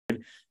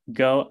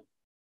go,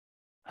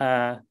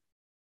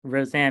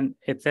 Roseanne,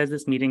 it says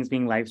this meeting's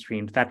being live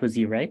streamed. That was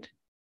you, right?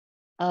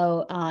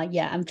 Oh,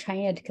 yeah, I'm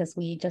trying it because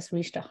we just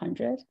reached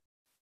 100.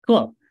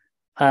 Cool.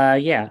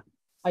 Yeah.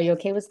 Are you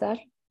okay with that?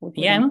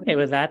 Yeah, I'm okay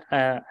with that.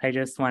 I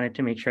just wanted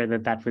to make sure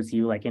that that was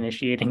you like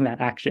initiating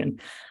that action.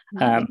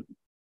 Cool.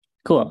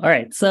 All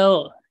right.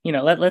 So,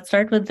 let's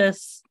start with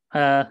this,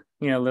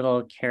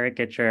 little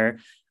caricature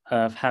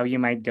of how you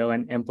might go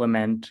and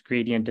implement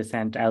gradient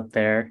descent out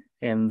there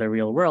in the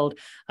real world.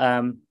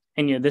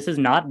 And this is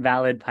not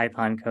valid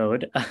Python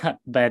code,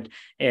 but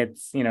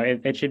it's,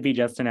 it should be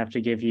just enough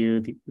to give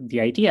you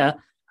the idea.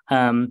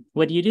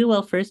 What do you do?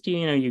 Well, first,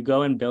 you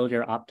go and build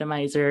your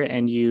optimizer,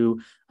 and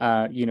you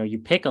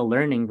pick a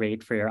learning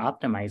rate for your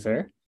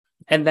optimizer.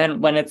 And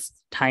then when it's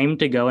time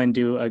to go and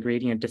do a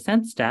gradient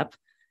descent step,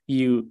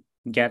 you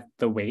get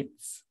the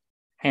weights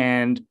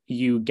and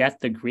you get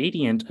the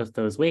gradient of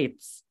those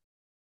weights.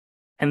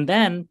 And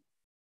then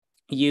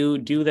you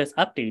do this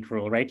update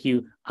rule, right?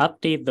 You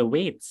update the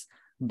weights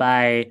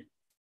by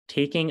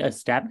taking a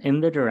step in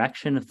the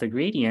direction of the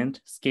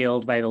gradient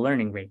scaled by the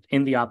learning rate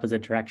in the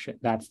opposite direction.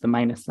 That's the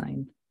minus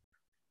sign.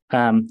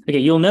 Okay,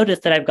 you'll notice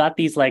that I've got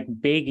these like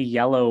big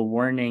yellow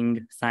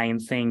warning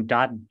signs saying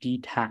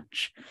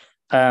 .detach.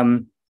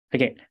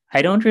 Okay,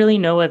 I don't really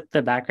know what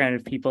the background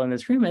of people in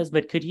this room is,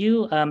 but could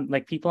you,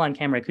 like people on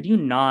camera, could you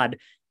nod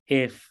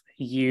if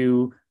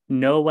you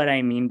know what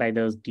I mean by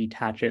those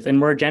detaches? And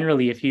more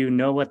generally, if you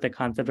know what the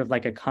concept of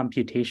like a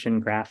computation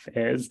graph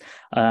is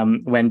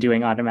when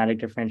doing automatic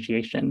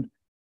differentiation.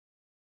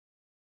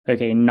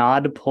 Okay,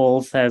 nod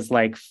poll says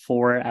like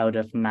 4 out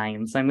of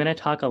 9. So I'm going to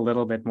talk a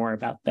little bit more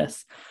about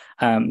this.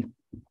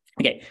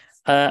 Okay,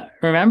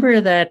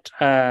 remember that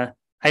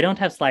I don't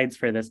have slides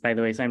for this, by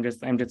the way, so I'm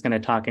just going to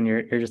talk and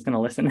you're just going to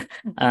listen.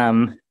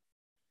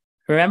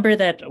 Remember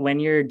that when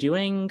you're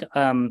doing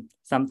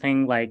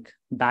something like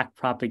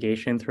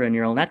backpropagation through a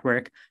neural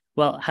network,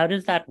 well, how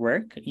does that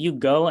work? You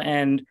go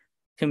and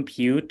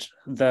compute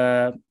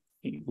the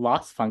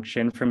loss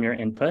function from your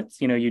inputs.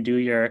 You do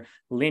your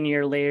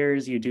linear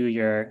layers, you do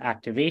your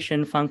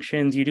activation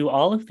functions, you do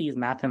all of these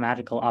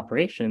mathematical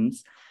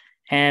operations.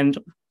 And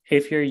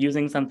if you're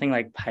using something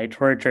like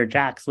PyTorch or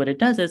JAX, what it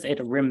does is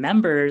it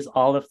remembers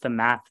all of the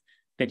math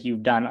that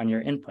you've done on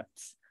your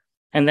inputs.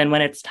 And then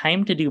when it's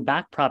time to do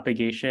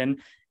backpropagation,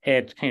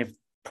 it kind of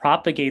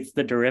propagates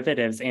the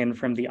derivatives in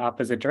from the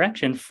opposite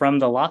direction from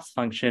the loss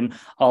function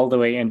all the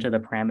way into the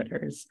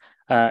parameters.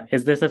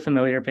 Is this a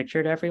familiar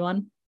picture to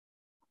everyone?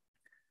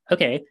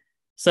 Okay,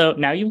 so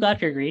now you've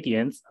got your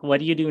gradients.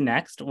 What do you do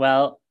next?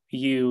 Well,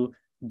 you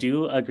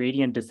do a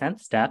gradient descent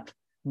step.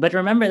 But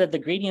remember that the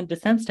gradient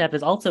descent step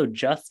is also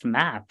just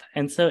math.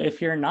 And so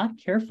if you're not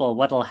careful,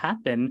 what'll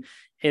happen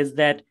is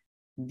that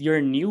your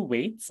new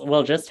weights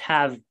will just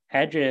have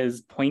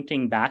edges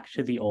pointing back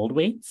to the old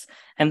weights.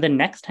 And the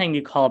next time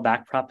you call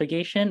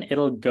backpropagation,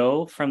 it'll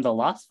go from the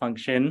loss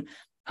function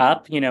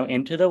up,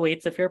 into the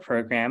weights of your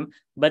program.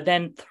 But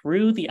then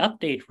through the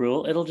update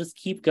rule, it'll just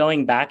keep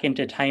going back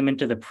into time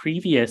into the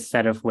previous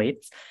set of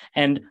weights.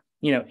 And,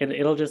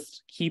 it'll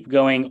just keep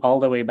going all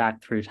the way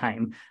back through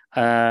time.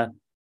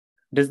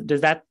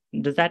 Does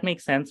that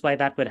make sense why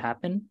that would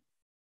happen?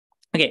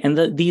 Okay,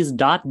 and these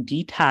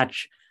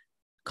 .detach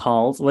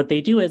calls, what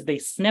they do is they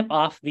snip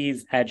off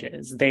these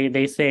edges.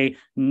 They say,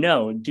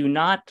 no, do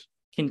not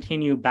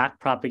continue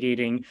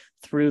backpropagating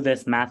through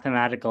this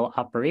mathematical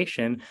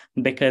operation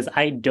because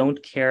I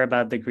don't care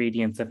about the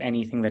gradients of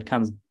anything that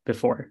comes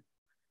before.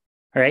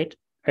 All right,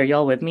 are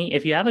y'all with me?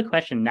 If you have a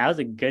question, now's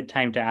a good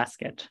time to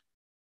ask it.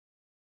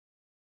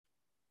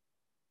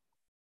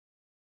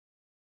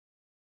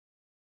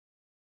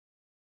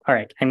 All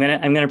right, I'm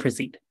gonna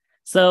proceed.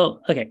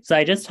 So, okay, so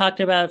I just talked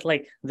about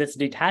like this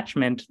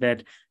detachment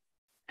that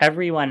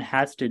everyone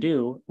has to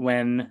do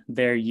when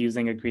they're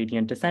using a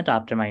gradient descent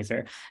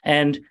optimizer.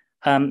 And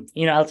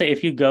I'll say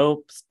if you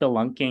go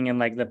spelunking in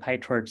like the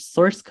PyTorch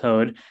source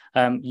code,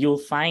 you'll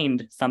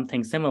find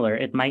something similar.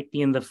 It might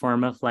be in the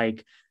form of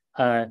like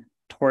a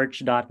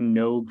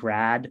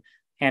torch.noGrad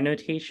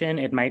annotation.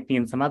 It might be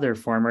in some other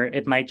form, or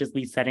it might just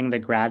be setting the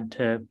grad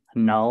to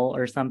null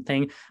or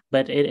something.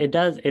 But it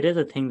is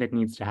a thing that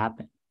needs to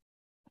happen.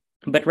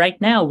 But right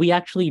now, we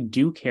actually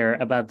do care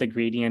about the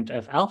gradient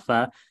of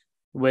alpha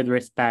with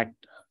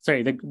respect,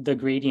 the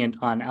gradient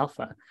on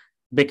alpha,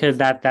 because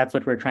that's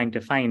what we're trying to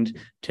find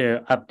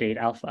to update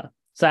alpha.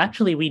 So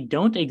actually, we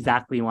don't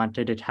exactly want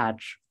to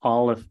detach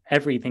all of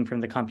everything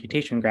from the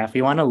computation graph.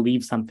 We want to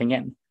leave something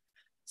in.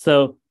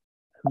 So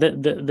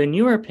the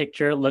newer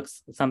picture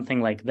looks something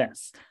like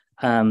this.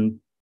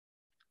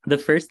 The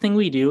first thing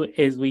we do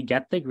is we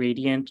get the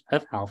gradient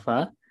of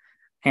alpha,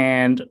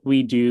 and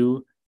we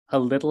do a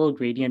little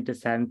gradient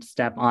descent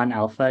step on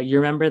alpha. You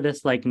remember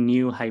this like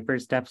new hyper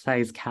step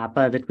size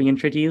kappa that we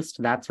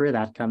introduced? That's where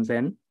that comes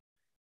in.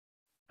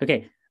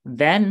 Okay,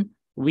 then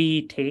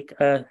we take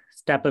a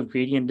step of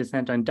gradient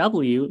descent on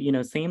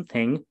W, same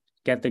thing,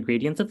 get the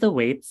gradients of the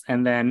weights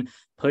and then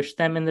push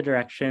them in the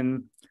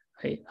direction,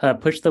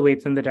 push the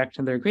weights in the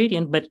direction of their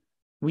gradient, but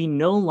we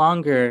no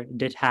longer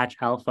detach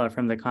alpha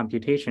from the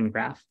computation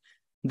graph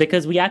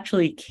because we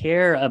actually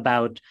care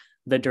about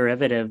the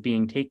derivative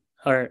being taken,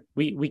 or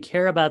we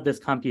care about this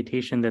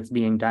computation that's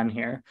being done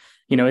here.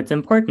 It's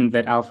important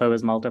that alpha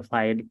is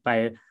multiplied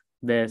by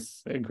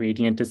this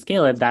gradient to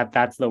scale it.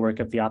 That's the work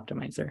of the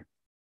optimizer.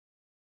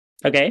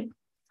 Okay,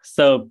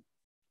 so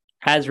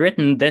as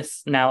written,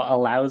 this now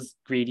allows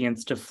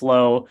gradients to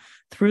flow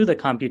through the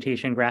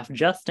computation graph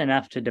just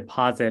enough to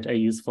deposit a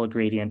useful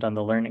gradient on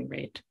the learning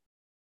rate.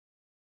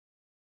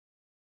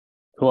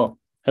 Cool.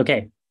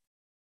 Okay.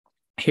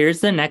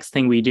 Here's the next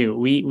thing we do.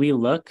 We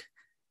look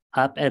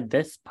up at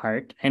this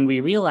part and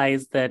we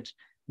realize that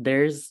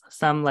there's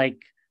some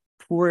like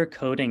poor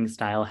coding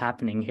style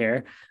happening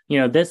here.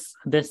 This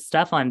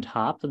stuff on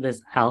top,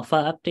 this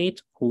alpha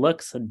update,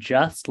 looks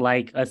just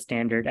like a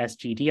standard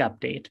SGD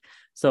update.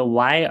 So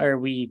why are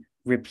we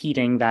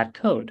repeating that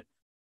code?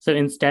 So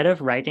instead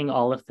of writing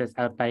all of this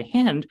out by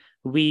hand,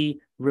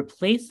 we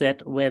replace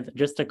it with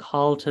just a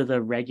call to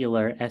the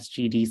regular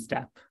SGD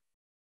step.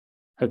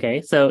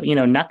 Okay, so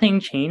nothing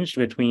changed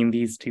between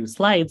these two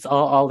slides.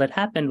 All that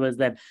happened was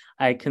that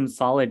I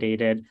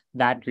consolidated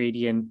that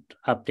gradient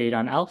update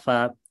on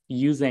alpha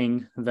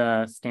using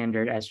the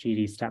standard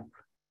SGD step.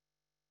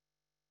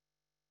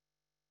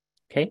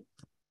 Okay,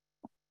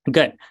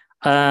 good.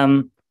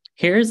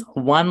 Here's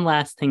one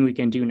last thing we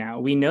can do now.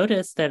 We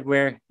notice that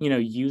we're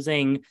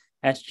using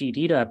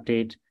SGD to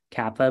update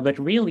kappa, but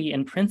really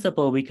in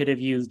principle we could have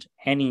used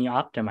any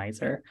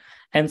optimizer.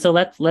 And so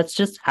let's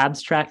just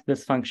abstract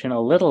this function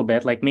a little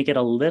bit, like make it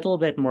a little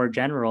bit more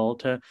general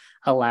to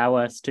allow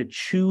us to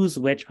choose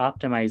which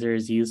optimizer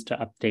is used to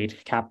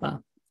update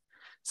kappa.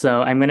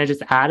 So I'm going to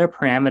just add a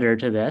parameter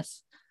to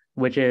this,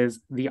 which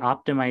is the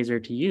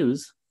optimizer to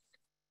use.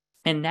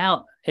 And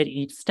now at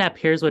each step,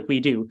 here's what we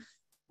do.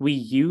 We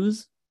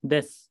use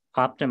this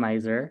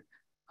optimizer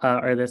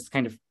or this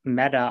kind of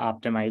meta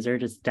optimizer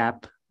to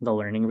step the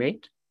learning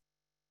rate.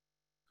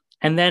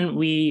 And then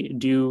we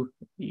do,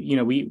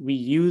 we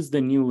use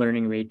the new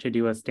learning rate to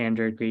do a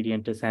standard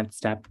gradient descent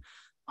step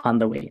on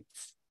the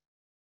weights.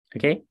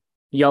 Okay,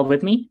 y'all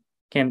with me?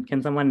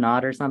 Can someone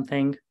nod or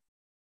something?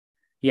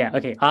 Yeah,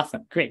 okay,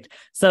 awesome, great.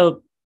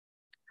 So,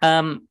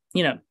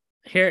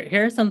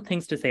 here are some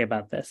things to say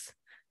about this.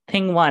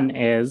 Thing one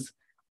is,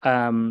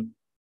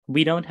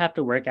 we don't have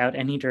to work out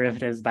any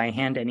derivatives by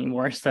hand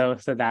anymore, so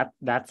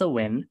that's a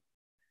win.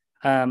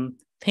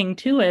 Thing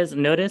two is,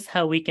 notice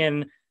how we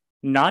can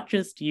not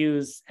just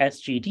use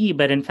SGD,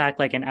 but in fact,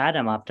 like an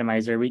atom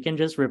optimizer, we can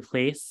just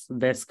replace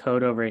this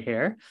code over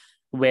here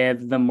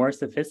with the more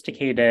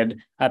sophisticated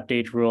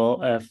update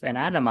rule of an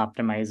atom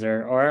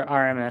optimizer or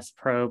RMS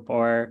probe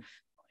or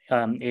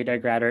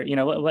AdaGrad or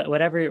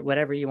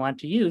whatever you want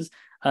to use.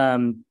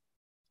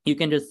 You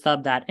can just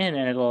sub that in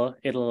and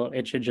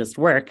it should just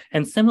work.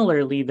 And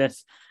similarly,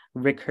 this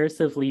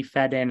recursively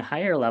fed in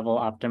higher level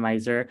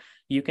optimizer,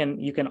 you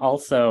can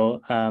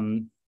also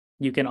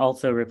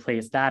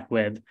replace that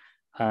with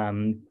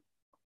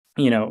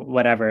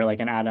whatever, like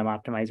an atom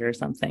optimizer or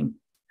something.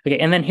 Okay,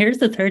 and then here's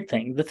the third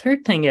thing. The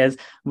third thing is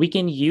we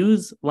can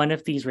use one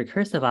of these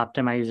recursive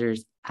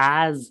optimizers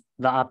as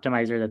the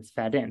optimizer that's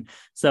fed in.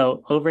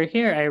 So over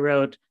here, I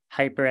wrote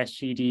hyper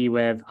SGD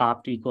with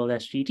opt equals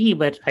SGD,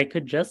 but I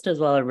could just as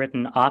well have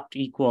written opt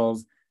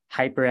equals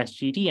hyper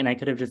SGD, and I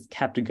could have just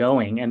kept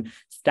going and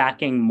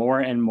stacking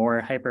more and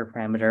more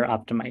hyperparameter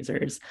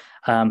optimizers.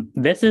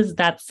 This is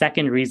that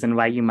second reason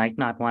why you might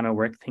not want to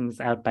work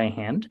things out by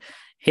hand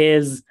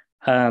is,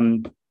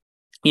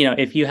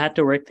 if you had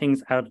to work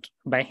things out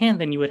by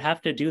hand, then you would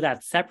have to do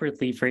that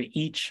separately for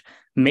each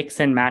mix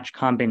and match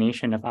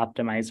combination of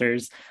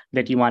optimizers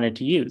that you wanted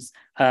to use.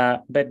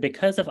 But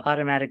because of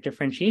automatic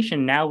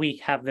differentiation, now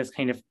we have this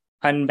kind of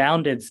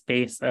unbounded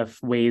space of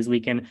ways we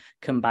can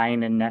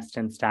combine and nest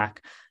and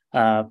stack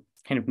kind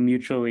of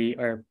mutually,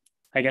 or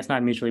I guess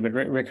not mutually, but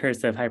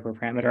recursive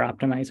hyperparameter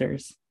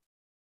optimizers.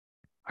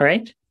 All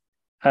right.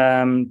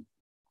 Good.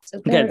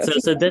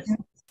 So this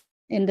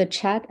in the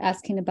chat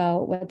asking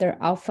about whether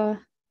alpha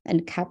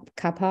and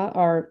kappa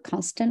are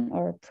constant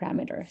or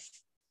parameters.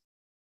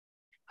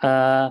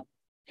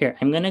 Here,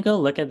 I'm going to go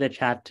look at the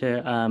chat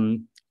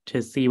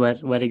to see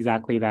what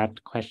exactly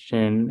that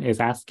question is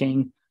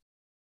asking.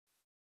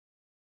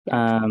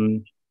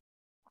 Right.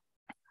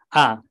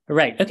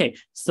 Okay.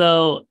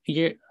 So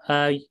you're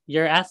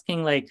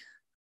asking like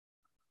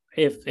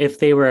if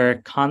they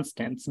were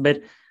constants,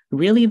 but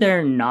really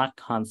they're not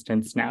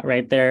constants now,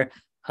 right? They're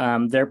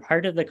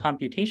part of the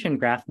computation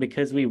graph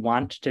because we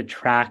want to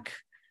track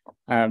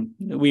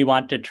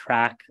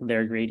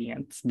their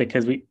gradients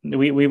because we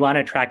want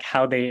to track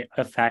how they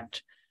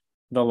affect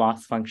the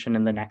loss function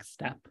in the next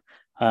step.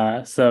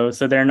 So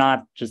they're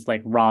not just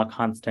like raw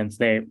constants.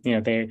 They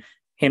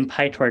in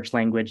PyTorch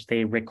language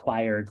they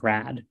require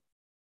grad.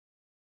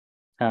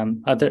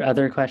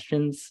 Other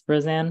questions,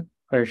 Roseanne,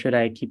 or should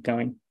I keep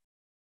going?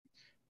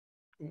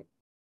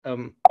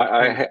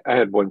 I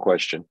had one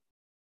question.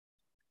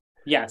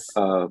 Yes.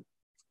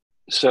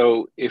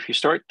 So if you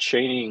start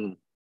chaining,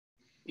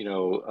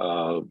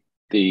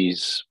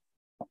 these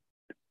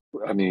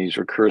I mean, these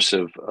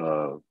recursive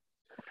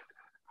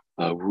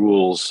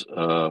rules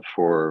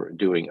for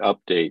doing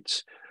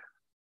updates,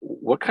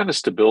 what kind of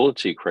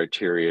stability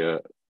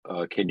criteria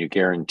can you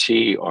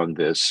guarantee on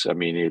this? I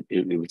mean,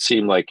 it would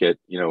seem like at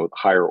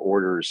higher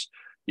orders,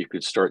 you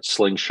could start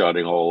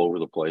slingshotting all over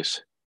the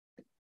place.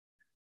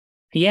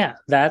 Yeah,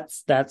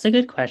 that's a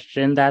good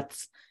question.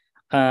 That's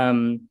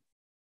at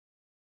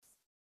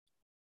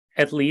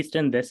least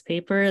in this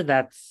paper,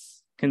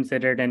 that's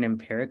considered an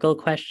empirical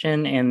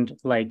question. And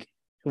like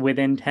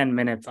within 10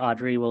 minutes,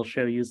 Audrey will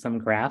show you some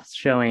graphs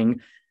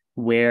showing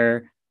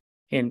where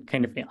in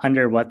kind of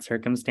under what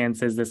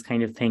circumstances this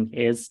kind of thing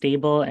is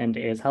stable and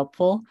is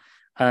helpful.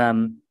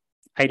 I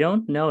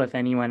don't know if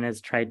anyone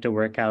has tried to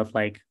work out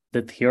like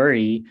the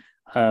theory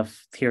of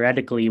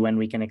theoretically when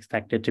we can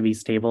expect it to be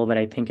stable, but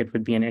I think it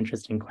would be an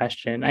interesting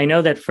question. I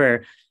know that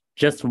for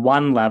just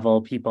one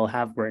level, people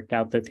have worked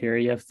out the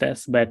theory of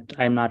this, but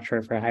I'm not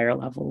sure for higher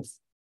levels.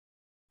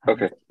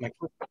 Okay. I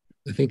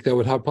think that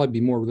would probably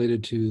be more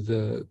related to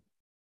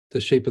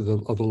the shape of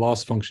the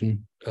loss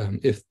function.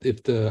 If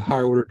the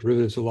higher order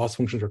derivatives of loss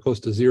functions are close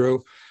to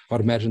zero, I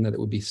would imagine that it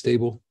would be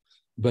stable.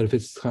 But if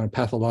it's kind of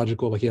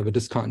pathological, like you have a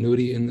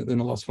discontinuity in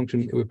the loss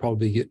function, it would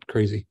probably get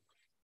crazy.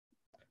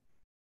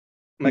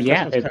 My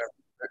question is kind of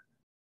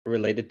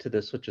related to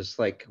this, which is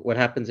like, what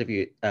happens if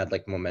you add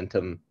like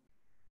momentum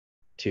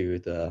to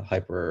the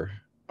hyper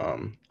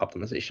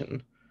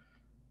optimization?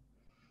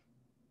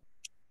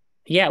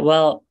 Yeah,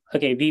 well,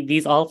 okay,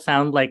 these all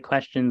sound like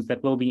questions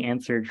that will be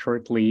answered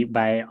shortly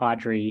by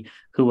Audrey,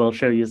 who will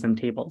show you some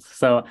tables.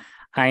 So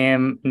I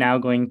am now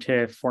going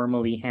to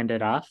formally hand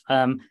it off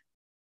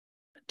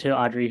to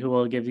Audrey, who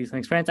will give you some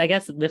experience. I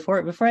guess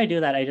before I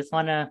do that, I just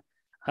want to,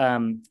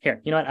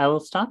 here, you know what, I will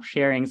stop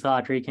sharing so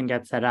Audrey can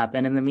get set up.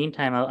 And in the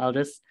meantime, I'll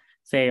just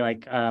say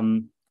like,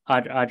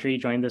 Audrey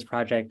joined this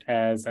project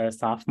as a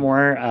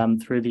sophomore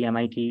through the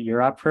MIT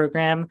Europe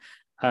program.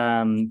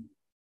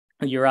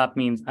 Europe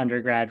means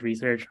undergrad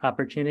research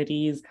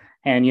opportunities,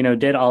 and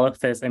did all of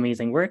this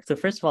amazing work. So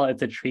first of all,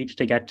 it's a treat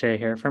to get to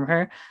hear from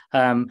her.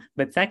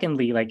 But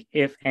secondly, like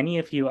if any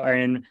of you are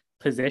in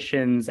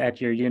positions at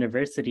your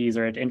universities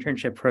or at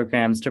internship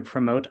programs to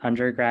promote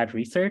undergrad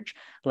research,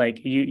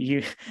 like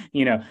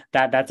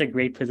that's a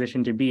great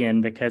position to be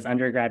in, because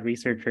undergrad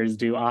researchers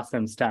do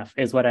awesome stuff,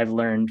 is what I've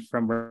learned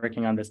from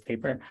working on this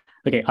paper.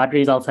 Okay,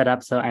 Audrey's all set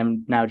up, so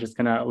I'm now just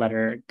gonna let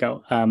her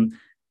go.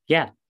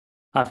 Yeah,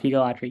 off you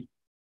go, Audrey.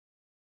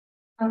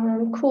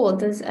 Cool.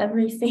 Does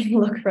everything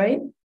look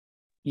right?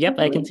 Yep,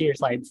 I can see your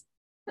slides.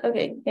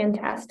 Okay,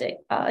 fantastic.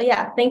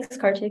 Yeah, thanks,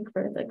 Kartik,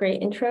 for the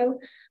great intro.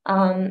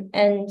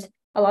 And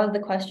a lot of the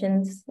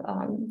questions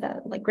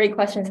great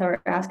questions that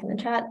were asked in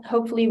the chat,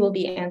 hopefully will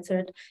be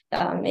answered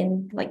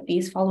in like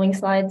these following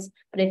slides.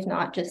 But if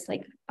not, just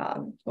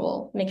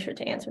we'll make sure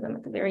to answer them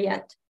at the very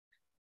end.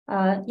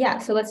 Yeah,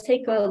 so let's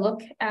take a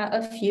look at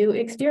a few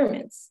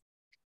experiments.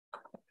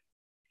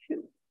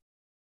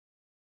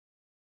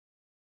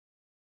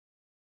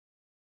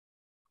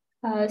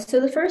 So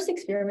the first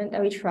experiment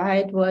that we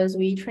tried was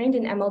we trained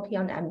an MLP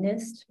on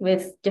MNIST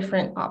with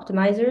different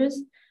optimizers.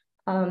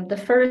 The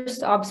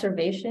first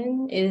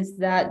observation is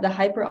that the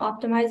hyper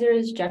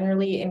optimizers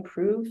generally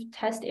improve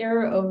test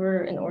error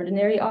over an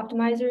ordinary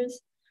optimizers.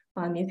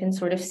 You can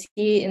sort of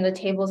see in the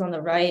tables on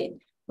the right,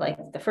 like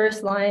the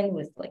first line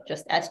with like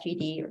just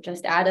SGD or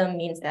just Atom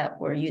means that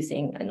we're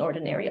using an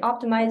ordinary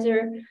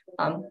optimizer.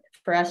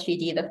 For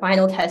SGD, the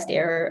final test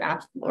error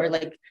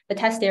the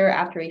test error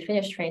after we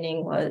finished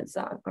training was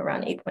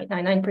around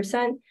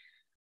 8.99%.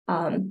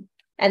 And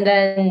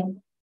then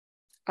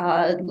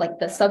like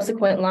the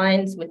subsequent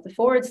lines with the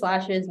forward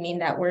slashes mean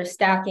that we're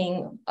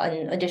stacking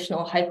an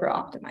additional hyper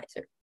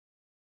optimizer.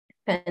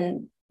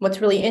 And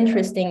what's really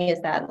interesting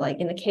is that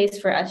like in the case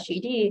for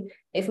SGD,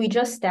 if we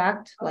just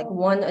stacked like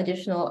one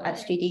additional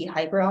SGD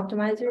hyper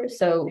optimizer,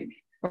 so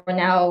we're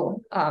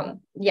now,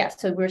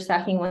 so we're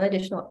stacking one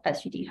additional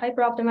SGD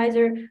hyper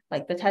optimizer,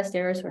 like the test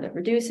error sort of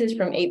reduces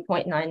from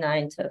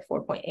 8.99 to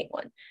 4.81,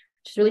 which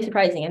is really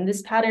surprising. And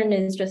this pattern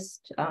is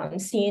just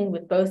seen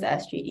with both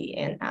SGD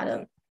and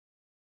Atom.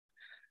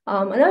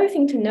 Another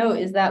thing to note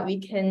is that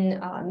we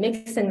can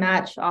mix and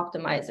match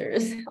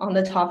optimizers on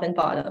the top and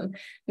bottom,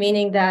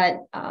 meaning that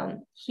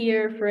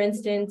here, for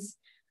instance,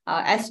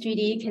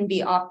 SGD can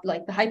be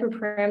like the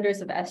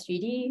hyperparameters of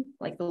SGD,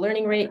 like the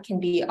learning rate, can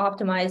be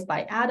optimized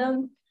by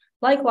Atom.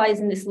 Likewise,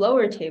 in this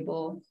lower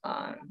table,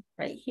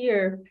 right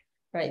here,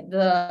 right,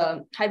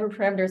 the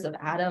hyperparameters of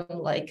Atom,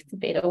 like the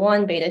beta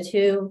 1, beta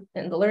 2,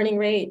 and the learning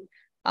rate,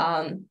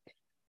 can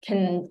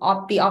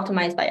be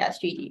optimized by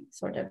SGD.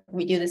 Sort of,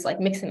 we do this like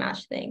mix and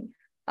match thing.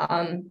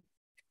 And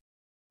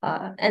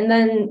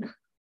then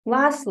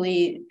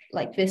lastly,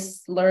 like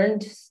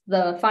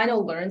the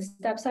final learned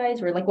step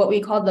size, or like what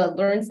we call the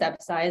learned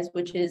step size,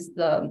 which is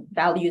the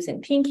values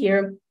in pink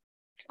here,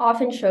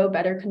 often show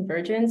better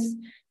convergence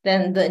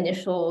than the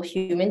initial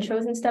human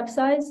chosen step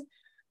size.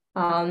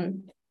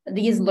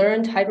 These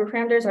learned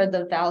hyperparameters are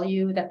the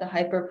value that the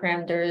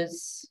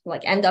hyperparameters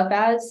like end up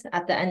as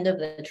at the end of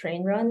the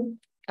train run,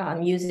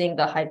 using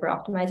the hyper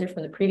optimizer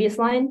from the previous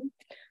line.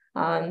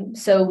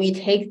 So we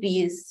take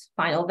these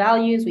final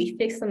values, we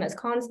fix them as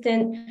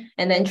constant,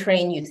 and then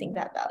train using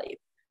that value.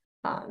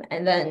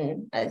 And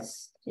then,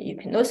 as you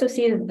can also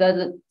see,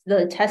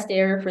 the test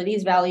error for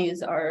these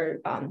values are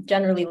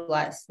generally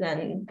less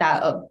than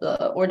that of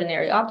the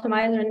ordinary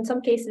optimizer. And in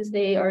some cases,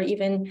 they are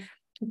even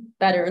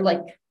better.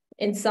 Like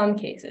in some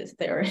cases,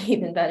 they are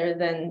even better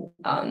than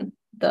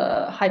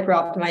the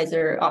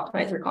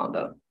hyper-optimizer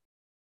combo.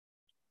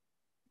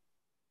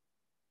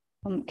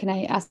 Can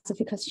I ask a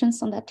few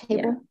questions on that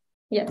table?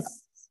 Yeah.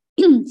 Yes.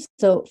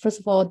 So first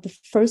of all, the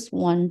first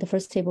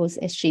table is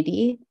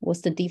SGD.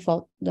 What's the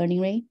default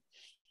learning rate?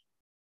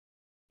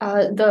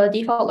 The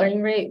default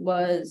learning rate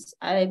was,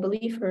 I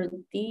believe for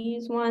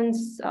these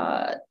ones,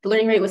 the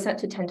learning rate was set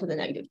to 10 to the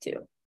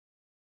 -2.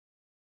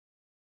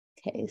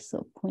 Okay,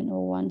 so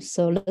 0.01.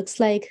 So looks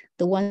like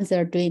the ones that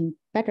are doing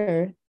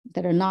better,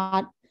 that are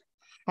not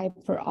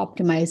hyper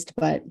optimized,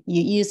 but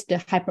you use the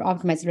hyper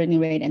optimized learning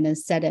rate and then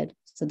set it.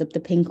 So the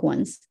pink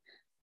ones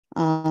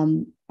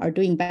are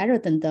doing better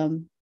than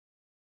them.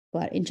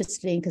 But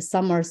interesting, because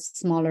some are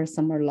smaller,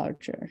 some are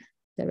larger.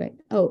 Is that right?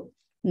 Oh,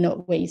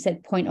 no, wait, you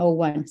said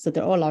 0.01, so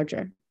they're all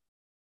larger.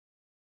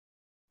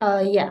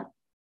 Yeah.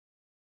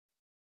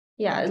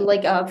 Yeah,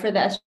 like for the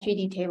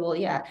SGD table,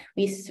 yeah,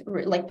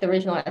 like the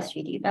original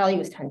SGD value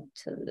was 10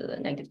 to the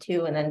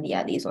 -2, and then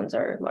yeah, these ones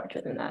are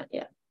larger than that.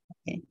 Yeah.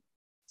 Okay.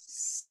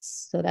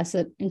 So that's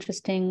an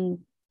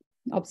interesting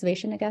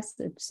observation, I guess.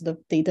 It's the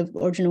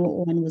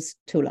original one was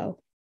too low,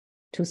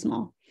 too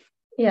small.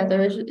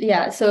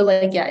 Yeah, so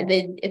like yeah,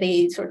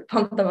 they sort of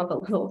pumped them up a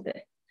little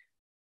bit.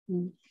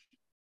 Mm.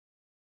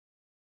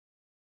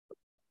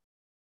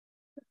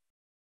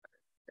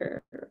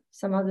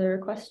 Some other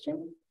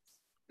questions?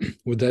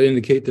 Would that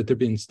indicate that they're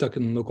being stuck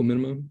in the local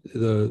minimum,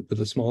 with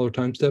a smaller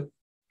time step,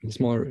 the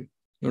smaller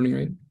learning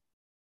rate?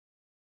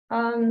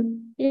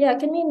 Yeah, it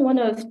could mean one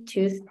of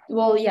two.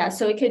 Well, yeah,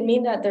 so it could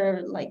mean that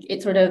they're like,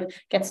 it sort of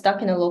gets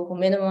stuck in a local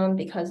minimum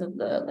because of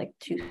the like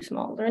too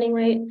small learning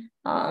rate.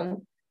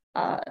 One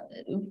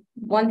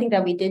thing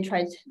that we did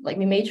try to, like,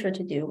 we made sure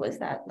to do was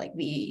that like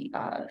we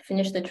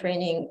finished the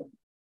training,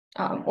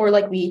 or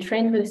like we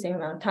trained for the same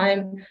amount of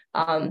time,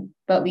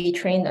 but we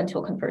trained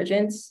until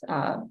convergence.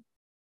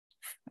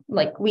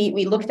 Like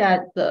we looked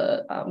at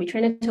the, we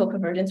trained until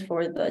convergence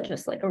for the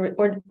just like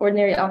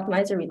ordinary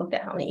optimizer. We looked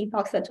at how many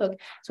epochs that took,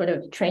 sort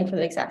of trained for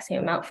the exact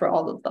same amount for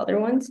all of the other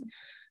ones.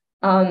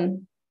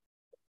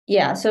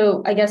 Yeah,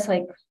 so I guess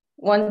like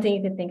one thing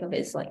you could think of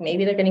is like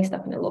maybe they're getting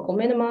stuck in a local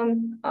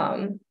minimum,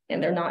 and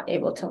they're not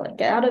able to like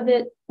get out of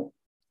it.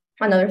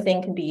 Another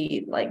thing could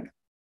be like,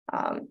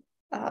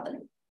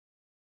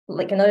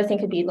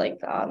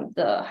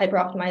 the hyper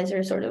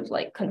optimizer sort of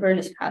like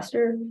converges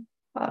faster.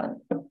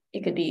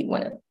 It could be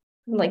one of,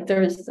 like,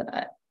 there's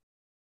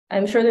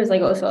I'm sure there's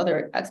like also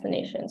other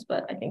explanations,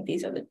 but I think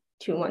these are the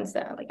two ones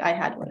that like I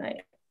had when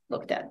I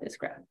looked at this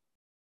graph.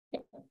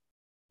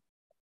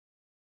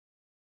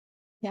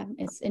 Yeah,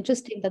 it's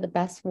interesting that the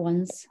best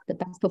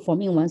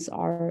performing ones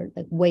are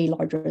like way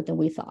larger than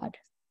we thought.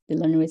 The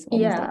learning rate is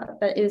almost like,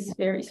 that is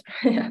very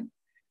yeah.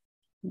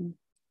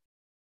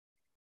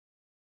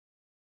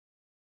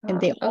 And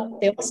they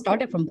all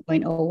started from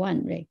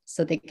 0.01, right?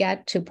 So they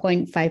get to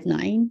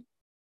 0.59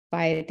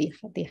 by the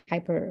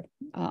hyper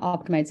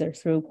optimizer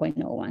through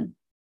 0.01.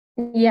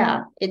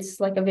 Yeah, it's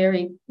like a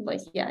very, like,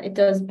 yeah, it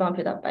does bump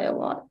it up by a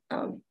lot.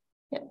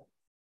 Yeah.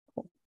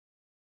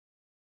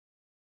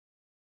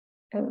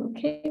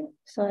 Okay,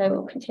 so I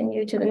will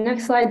continue to the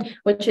next slide,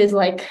 which is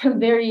like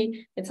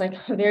we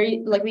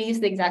use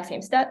the exact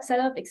same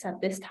setup,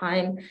 except this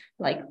time,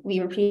 like we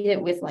repeat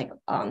it with like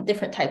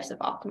different types of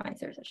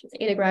optimizers, such as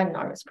AdaGrad and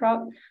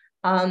RSprop.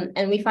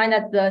 And we find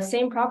that the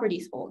same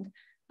properties hold.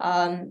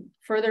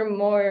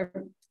 Furthermore,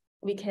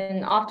 we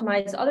can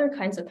optimize other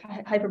kinds of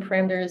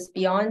hyperparameters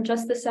beyond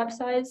just the step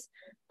size,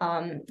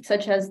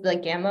 such as the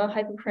gamma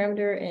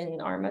hyperparameter in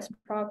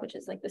RMSprop, which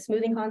is like the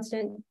smoothing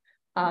constant.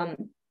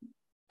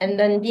 And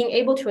then being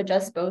able to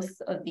adjust both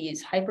of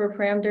these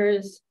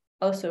hyperparameters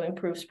also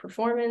improves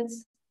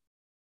performance.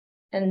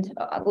 And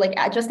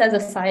just as a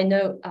side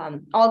note,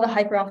 all the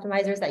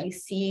hyperoptimizers that you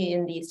see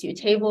in these two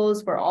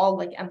tables were all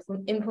like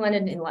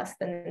implemented in less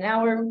than an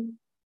hour.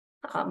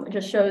 It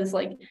just shows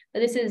like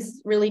that this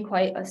is really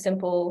quite a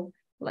simple,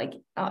 a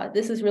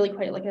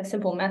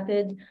simple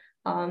method.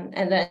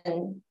 And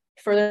then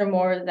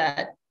furthermore,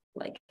 that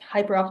like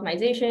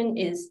hyperoptimization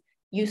is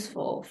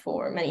useful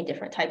for many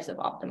different types of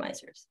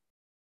optimizers.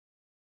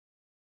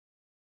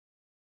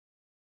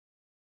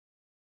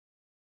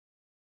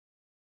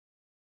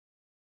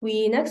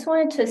 We next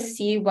wanted to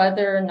see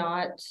whether or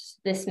not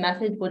this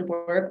method would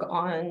work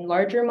on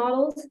larger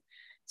models.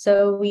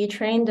 So we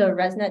trained a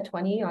ResNet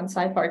 20 on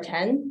SciFar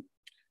 10.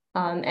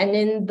 And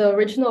in the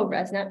original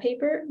ResNet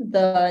paper,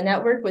 the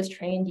network was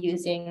trained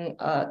using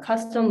a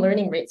custom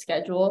learning rate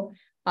schedule,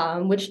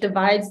 which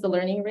divides the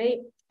learning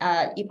rate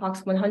at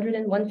epochs 100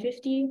 and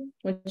 150,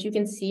 which you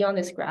can see on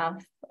this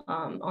graph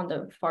on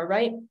the far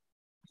right.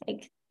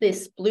 Like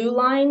this blue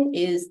line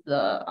is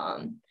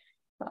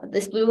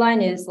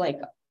like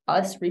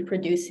us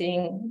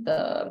reproducing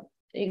the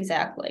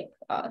exact like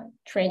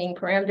training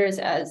parameters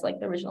as like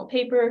the original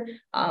paper.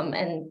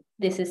 And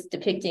this is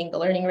depicting the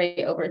learning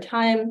rate over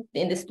time.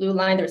 In this blue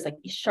line, there's like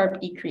these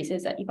sharp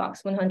decreases at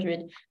epochs 100,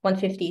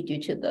 150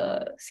 due to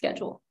the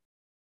schedule.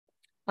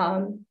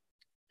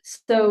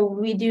 So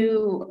we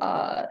do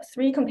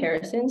 3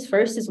 comparisons.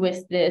 First is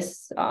with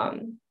this,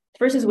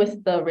 first is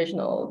with the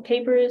original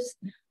papers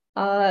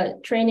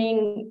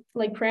training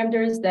like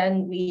parameters.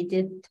 Then we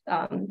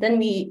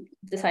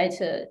decided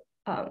to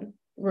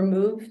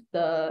remove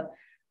the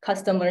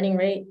custom learning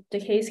rate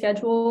decay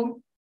schedule,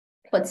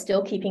 but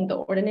still keeping the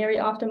ordinary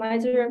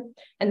optimizer.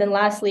 And then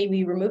lastly,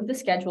 we removed the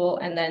schedule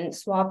and then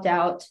swapped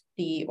out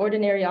the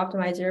ordinary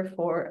optimizer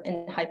for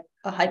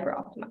a hyper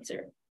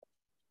optimizer.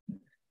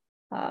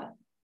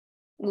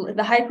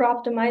 The hyper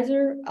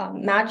optimizer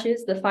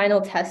matches the final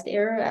test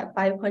error at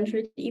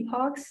 500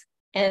 epochs.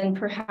 And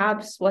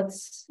perhaps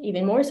what's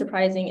even more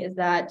surprising is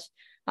that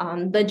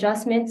the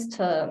adjustments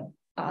to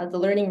the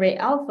learning rate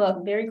alpha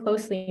very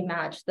closely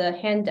match the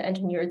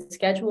hand-engineered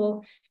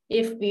schedule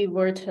if we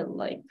were to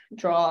like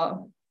draw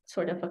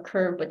sort of a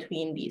curve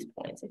between these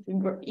points. If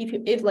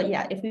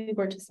we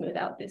were to smooth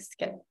out this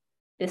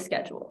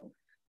schedule.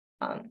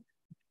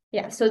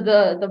 Yeah, so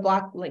the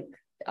black, like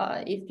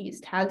if these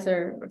tags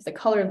are, if the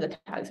color of the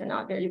tags are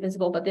not very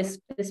visible, but this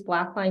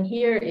black line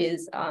here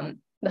is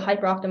the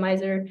hyper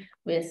optimizer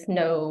with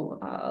no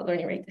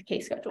learning rate decay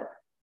schedule.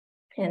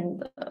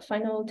 And the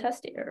final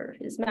test error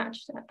is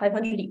matched at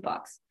 500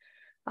 epochs.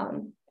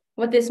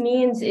 What this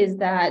means is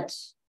that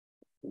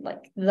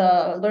like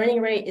the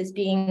learning rate is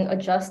being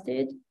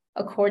adjusted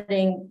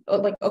according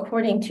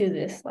to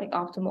this like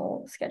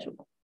optimal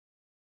schedule.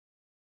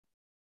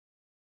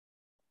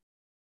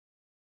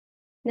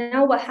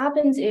 Now, what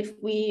happens if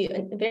we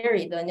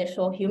vary the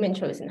initial human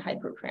chosen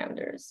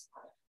hyperparameters?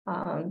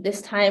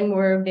 This time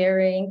we're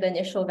varying the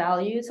initial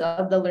values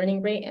of the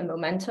learning rate and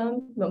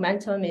momentum.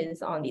 Momentum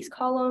is on these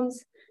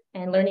columns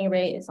and learning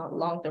rate is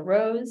along the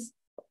rows.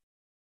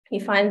 We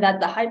find that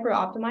the hyper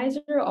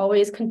optimizer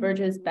always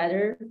converges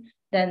better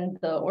than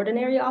the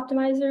ordinary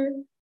optimizer.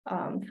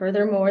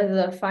 Furthermore,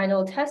 the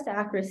final test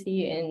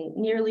accuracy in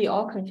nearly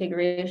all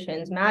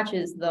configurations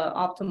matches the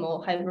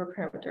optimal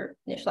hyperparameter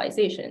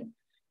initialization.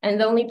 And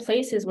the only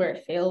places where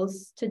it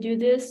fails to do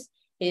this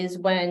is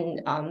when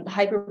the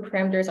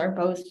hyperparameters are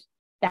both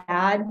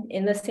bad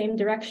in the same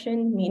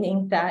direction,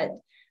 meaning that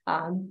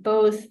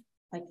both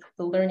like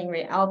the learning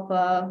rate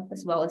alpha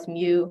as well as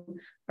mu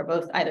are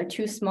both either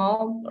too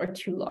small or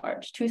too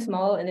large. Too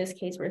small, in this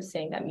case, we're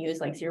saying that mu is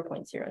like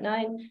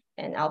 0.09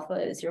 and alpha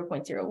is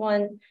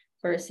 0.01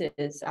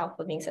 versus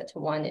alpha being set to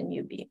 1 and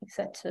mu being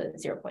set to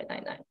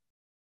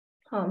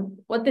 0.99.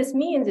 What this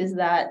means is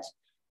that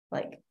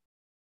like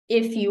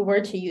if you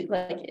were to use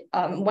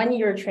when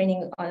you're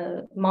training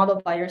a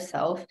model by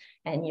yourself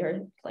and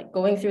you're like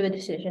going through the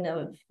decision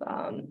of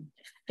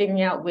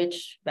figuring out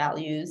which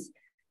values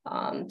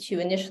to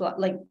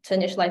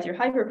initialize your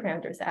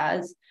hyperparameters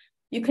as,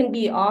 you can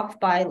be off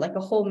by like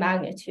a whole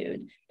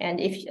magnitude. And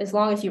as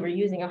long as you were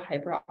using a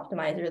hyper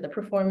optimizer, the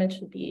performance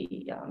should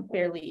be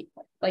fairly,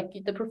 like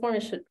the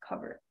performance should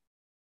cover.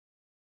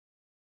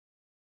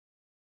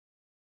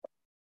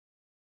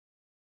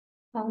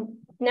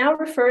 Now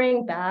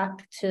referring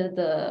back to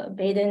the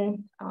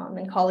Baden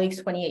and colleagues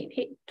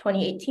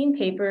 2018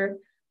 paper,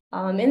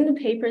 in the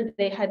paper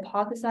they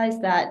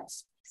hypothesized that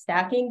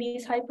stacking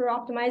these hyper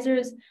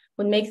optimizers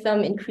would make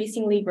them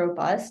increasingly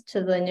robust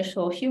to the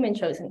initial human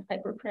chosen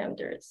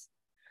hyperparameters.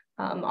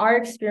 Our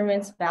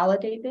experiments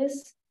validate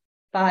this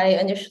by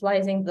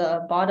initializing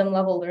the bottom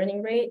level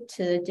learning rate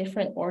to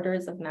different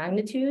orders of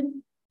magnitude.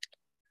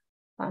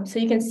 So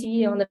you can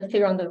see on the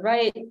figure on the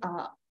right,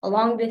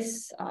 along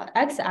this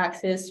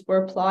x-axis,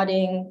 we're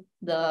plotting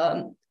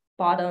the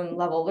bottom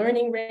level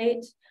learning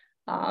rate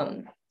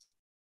on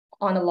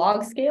a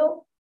log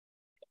scale.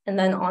 And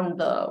then on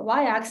the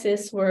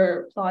y-axis,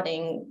 we're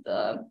plotting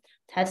the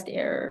test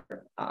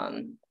error.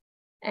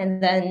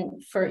 And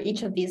then for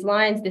each of these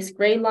lines, this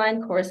gray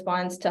line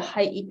corresponds to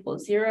height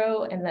equals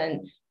 0. And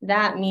then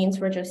that means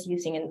we're just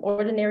using an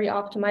ordinary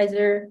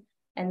optimizer.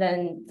 And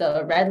then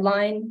the red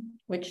line,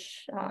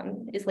 which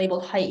is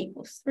labeled height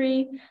equals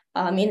 3,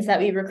 means that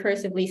we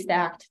recursively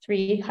stacked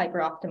 3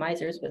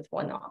 hyper-optimizers with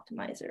 1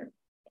 optimizer.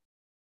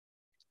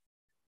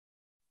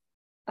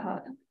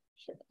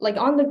 Like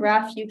on the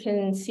graph, you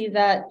can see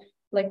that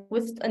like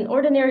with an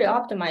ordinary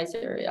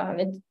optimizer,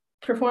 it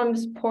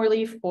performs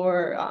poorly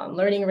for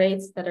learning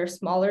rates that are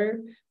smaller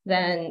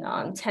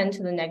than 10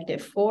 to the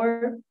negative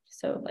 4.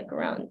 So like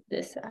around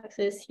this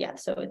axis, yeah,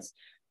 so it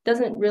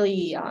doesn't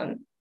really,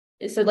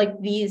 so like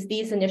these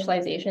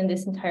initialization,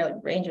 this entire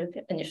range of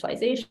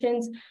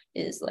initializations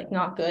is like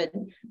not good.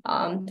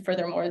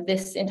 Furthermore,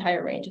 this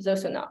entire range is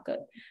also not good.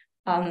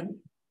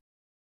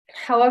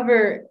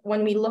 However,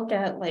 when we look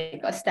at like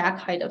a stack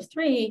height of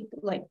 3,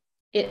 like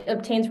it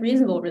obtains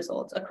reasonable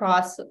results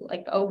across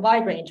like a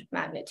wide range of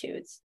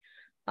magnitudes,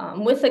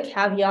 with the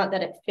caveat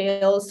that it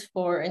fails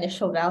for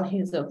initial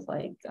values of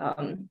like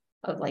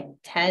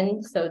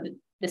 10. So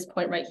this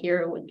point right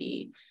here would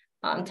be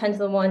 10 to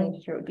the 1,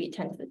 here would be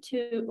 10 to the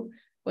 2.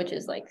 which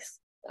is like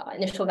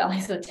initial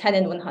values of 10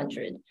 and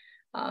 100,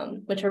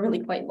 which are really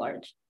quite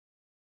large.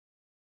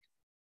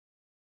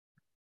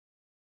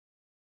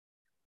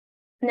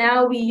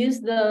 Now we use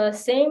the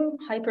same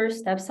hyper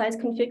step size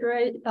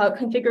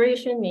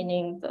configuration,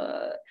 meaning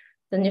the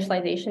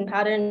initialization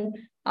pattern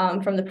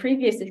from the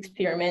previous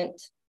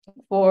experiment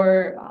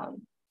for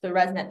the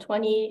ResNet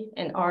 20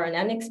 and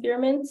RNN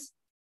experiments.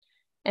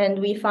 And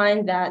we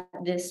find that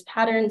this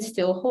pattern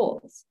still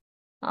holds.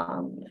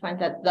 We find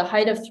that the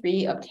height of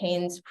 3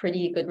 obtains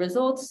pretty good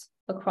results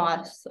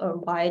across a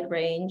wide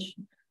range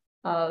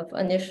of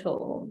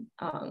initial,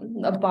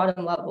 of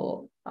bottom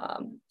level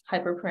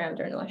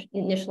hyperparameter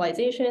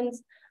initializations.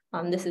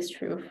 This is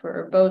true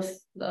for both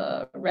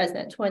the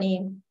ResNet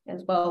 20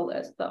 as well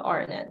as the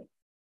RNN.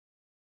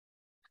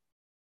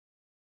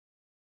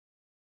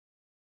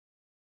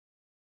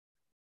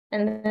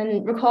 And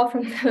then recall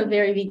from the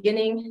very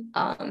beginning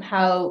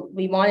how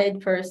we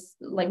wanted first,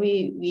 like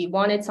we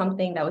wanted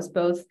something that was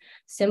both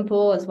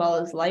simple as well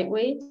as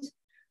lightweight.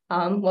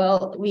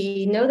 Well,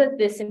 we know that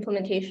this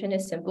implementation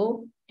is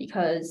simple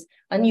because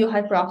a new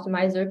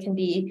hyperoptimizer can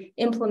be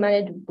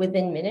implemented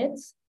within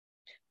minutes.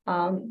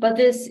 But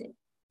this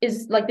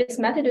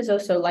method is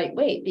also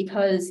lightweight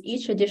because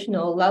each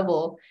additional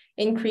level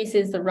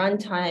increases the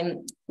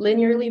runtime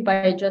linearly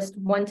by just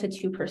 1 to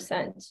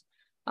 2%.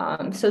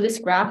 So this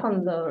graph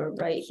on the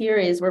right here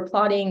is we're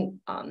plotting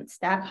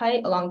stack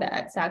height along the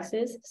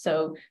x-axis.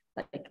 So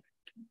like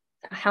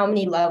how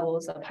many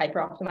levels of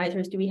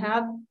hyperoptimizers do we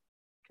have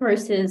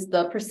versus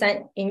the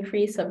percent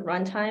increase of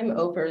runtime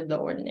over the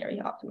ordinary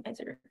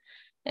optimizer.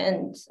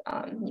 And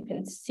you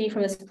can see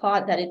from this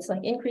plot that it's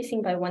like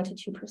increasing by 1 to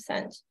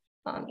 2%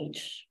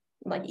 each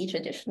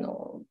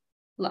additional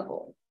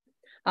level.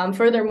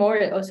 Furthermore,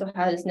 it also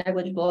has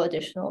negligible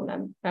additional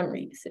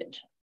memory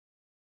usage.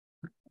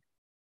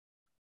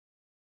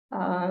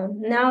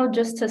 Now,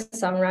 just to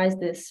summarize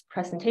this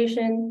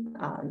presentation,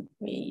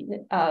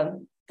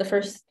 the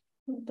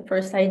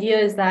first idea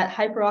is that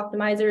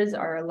hyperoptimizers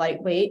are a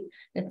lightweight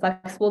and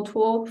flexible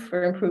tool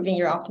for improving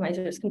your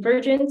optimizer's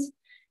convergence.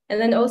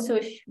 And then also,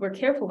 if we're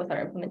careful with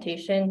our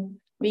implementation,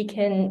 we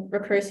can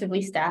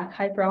recursively stack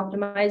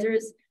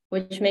hyperoptimizers,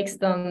 which makes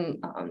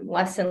them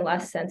less and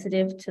less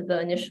sensitive to the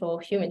initial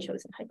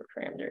human-chosen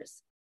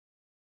hyperparameters.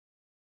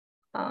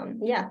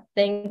 Yeah,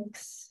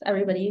 thanks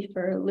everybody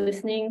for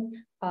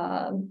listening.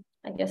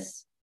 I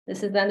guess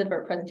this is the end of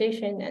our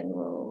presentation, and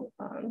we'll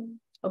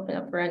open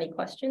up for any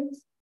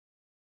questions.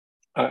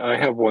 I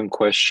have one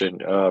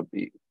question.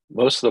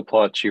 Most of the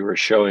plots you were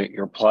showing,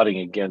 you're plotting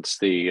against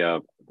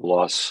the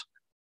loss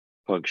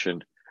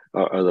function,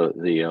 or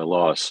the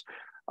loss.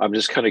 I'm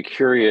just kind of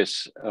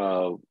curious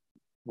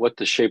what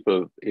the shape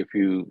of, if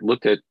you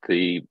looked at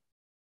the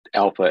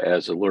alpha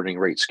as a learning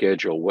rate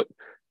schedule, what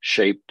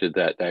shape did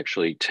that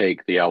actually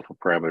take, the alpha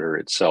parameter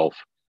itself?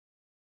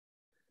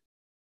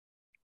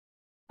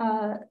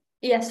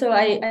 Yeah, so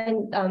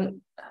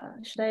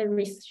should I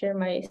reshare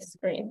my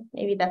screen?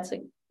 Maybe that's a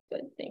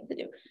good thing to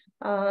do.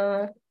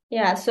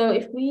 Yeah, so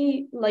if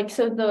we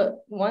so the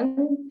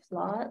one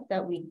plot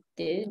that we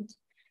did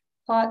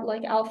plot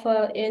like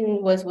alpha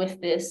in was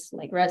with this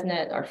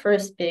ResNet, our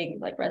first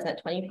big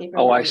ResNet 20 paper.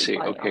 Oh, I see.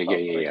 Okay,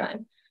 yeah.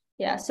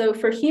 Yeah, so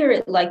for here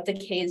it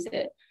decays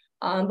it.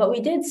 But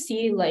we did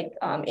see in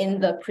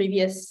the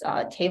previous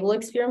table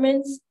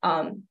experiments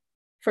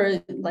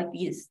for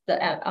these the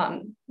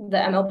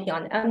MLP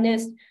on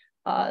MNIST,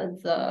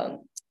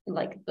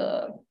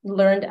 the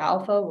learned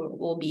alpha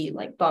will be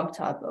bumped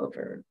up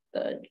over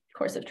the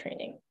course of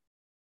training.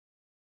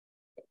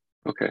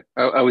 Okay,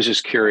 I was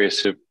just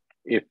curious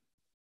if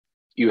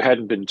you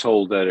hadn't been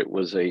told that it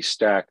was a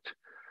stacked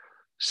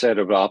set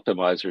of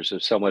optimizers,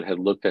 if someone had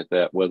looked at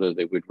that, whether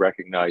they would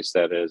recognize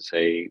that as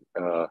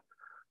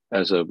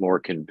a more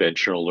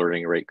conventional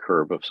learning rate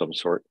curve of some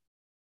sort.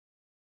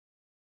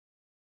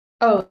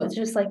 Oh, it's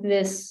just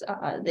this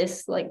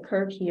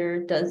curve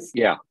here does.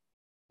 Yeah.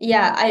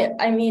 Yeah,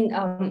 I mean,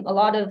 a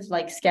lot of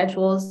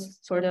schedules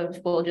sort of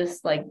will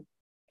just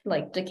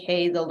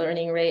decay the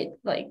learning rate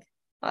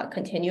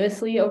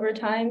continuously over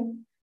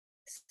time.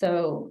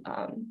 So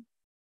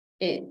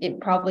it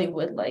probably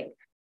would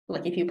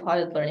if you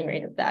plotted learning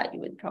rate of that,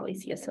 you would probably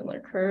see a similar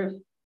curve.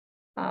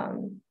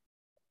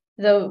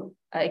 Though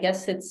I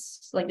guess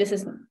it's this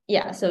is,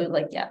 yeah, so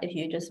yeah, if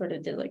you just sort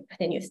of did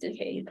continuous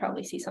decay, you'd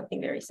probably see something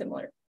very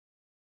similar.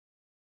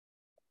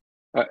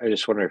 I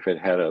just wonder if it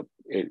had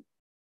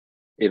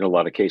in a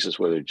lot of cases,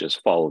 whether it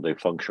just followed a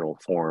functional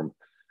form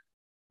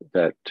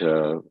that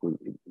would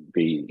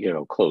be,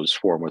 closed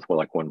form with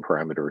one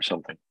parameter or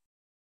something.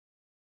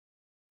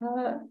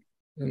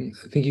 And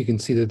I think you can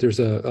see that there's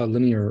a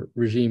linear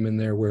regime in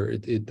there where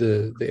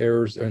the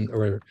errors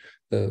or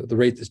the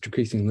rate is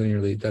decreasing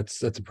linearly.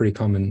 That's a pretty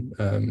common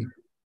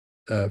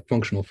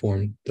functional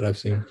form that I've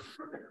seen.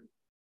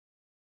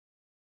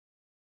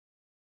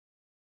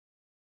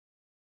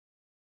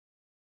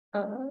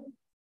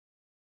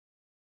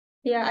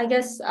 Yeah, I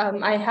guess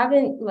I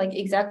haven't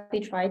exactly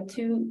tried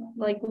to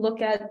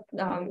look at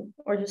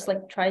or just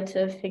try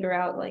to figure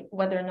out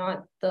whether or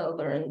not the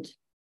learned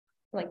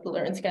like the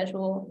learn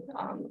schedule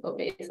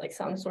obeys like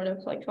some sort of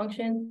like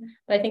function.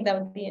 But I think that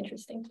would be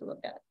interesting to look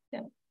at.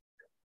 Yeah.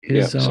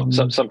 Is,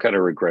 some kind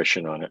of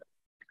regression on it.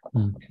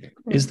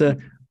 Is the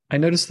I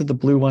noticed that the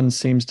blue one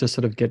seems to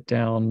sort of get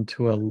down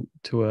to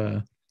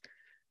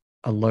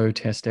a low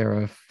test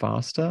error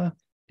faster.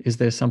 Is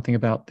there something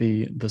about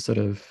the sort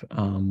of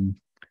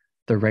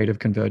the rate of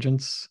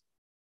convergence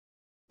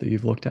that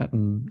you've looked at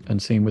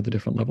and seen with the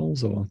different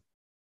levels, or?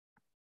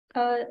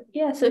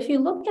 Yeah, so if you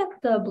look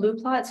at the blue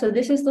plot, so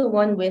this is the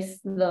one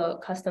with the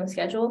custom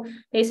schedule.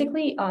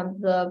 Basically,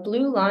 the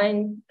blue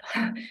line,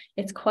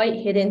 it's quite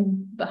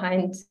hidden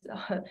behind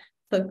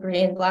the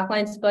gray and black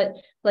lines, but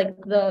like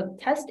the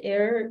test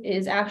error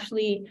is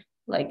actually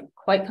like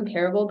quite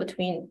comparable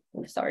between,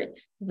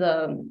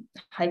 the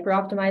hyper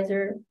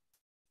optimizer,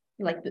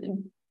 like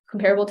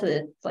comparable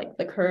to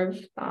the curve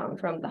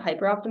from the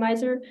hyper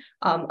optimizer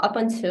up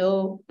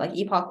until like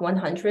epoch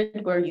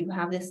 100, where you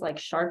have this like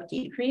sharp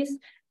decrease.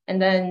 And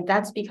then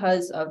that's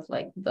because of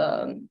like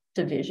the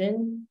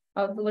division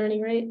of the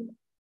learning rate.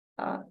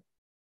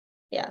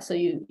 Yeah, so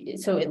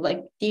it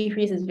like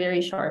decreases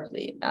very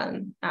sharply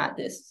at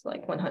this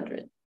like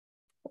 100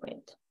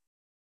 point.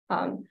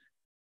 I'm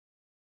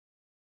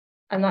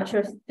not sure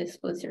if this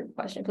was your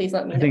question. Please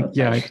let me know. I think,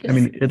 yeah, I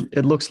mean,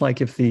 it looks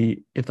like if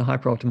the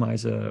hyper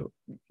optimizer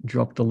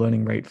dropped the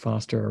learning rate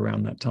faster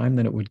around that time,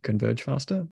 then it would converge faster.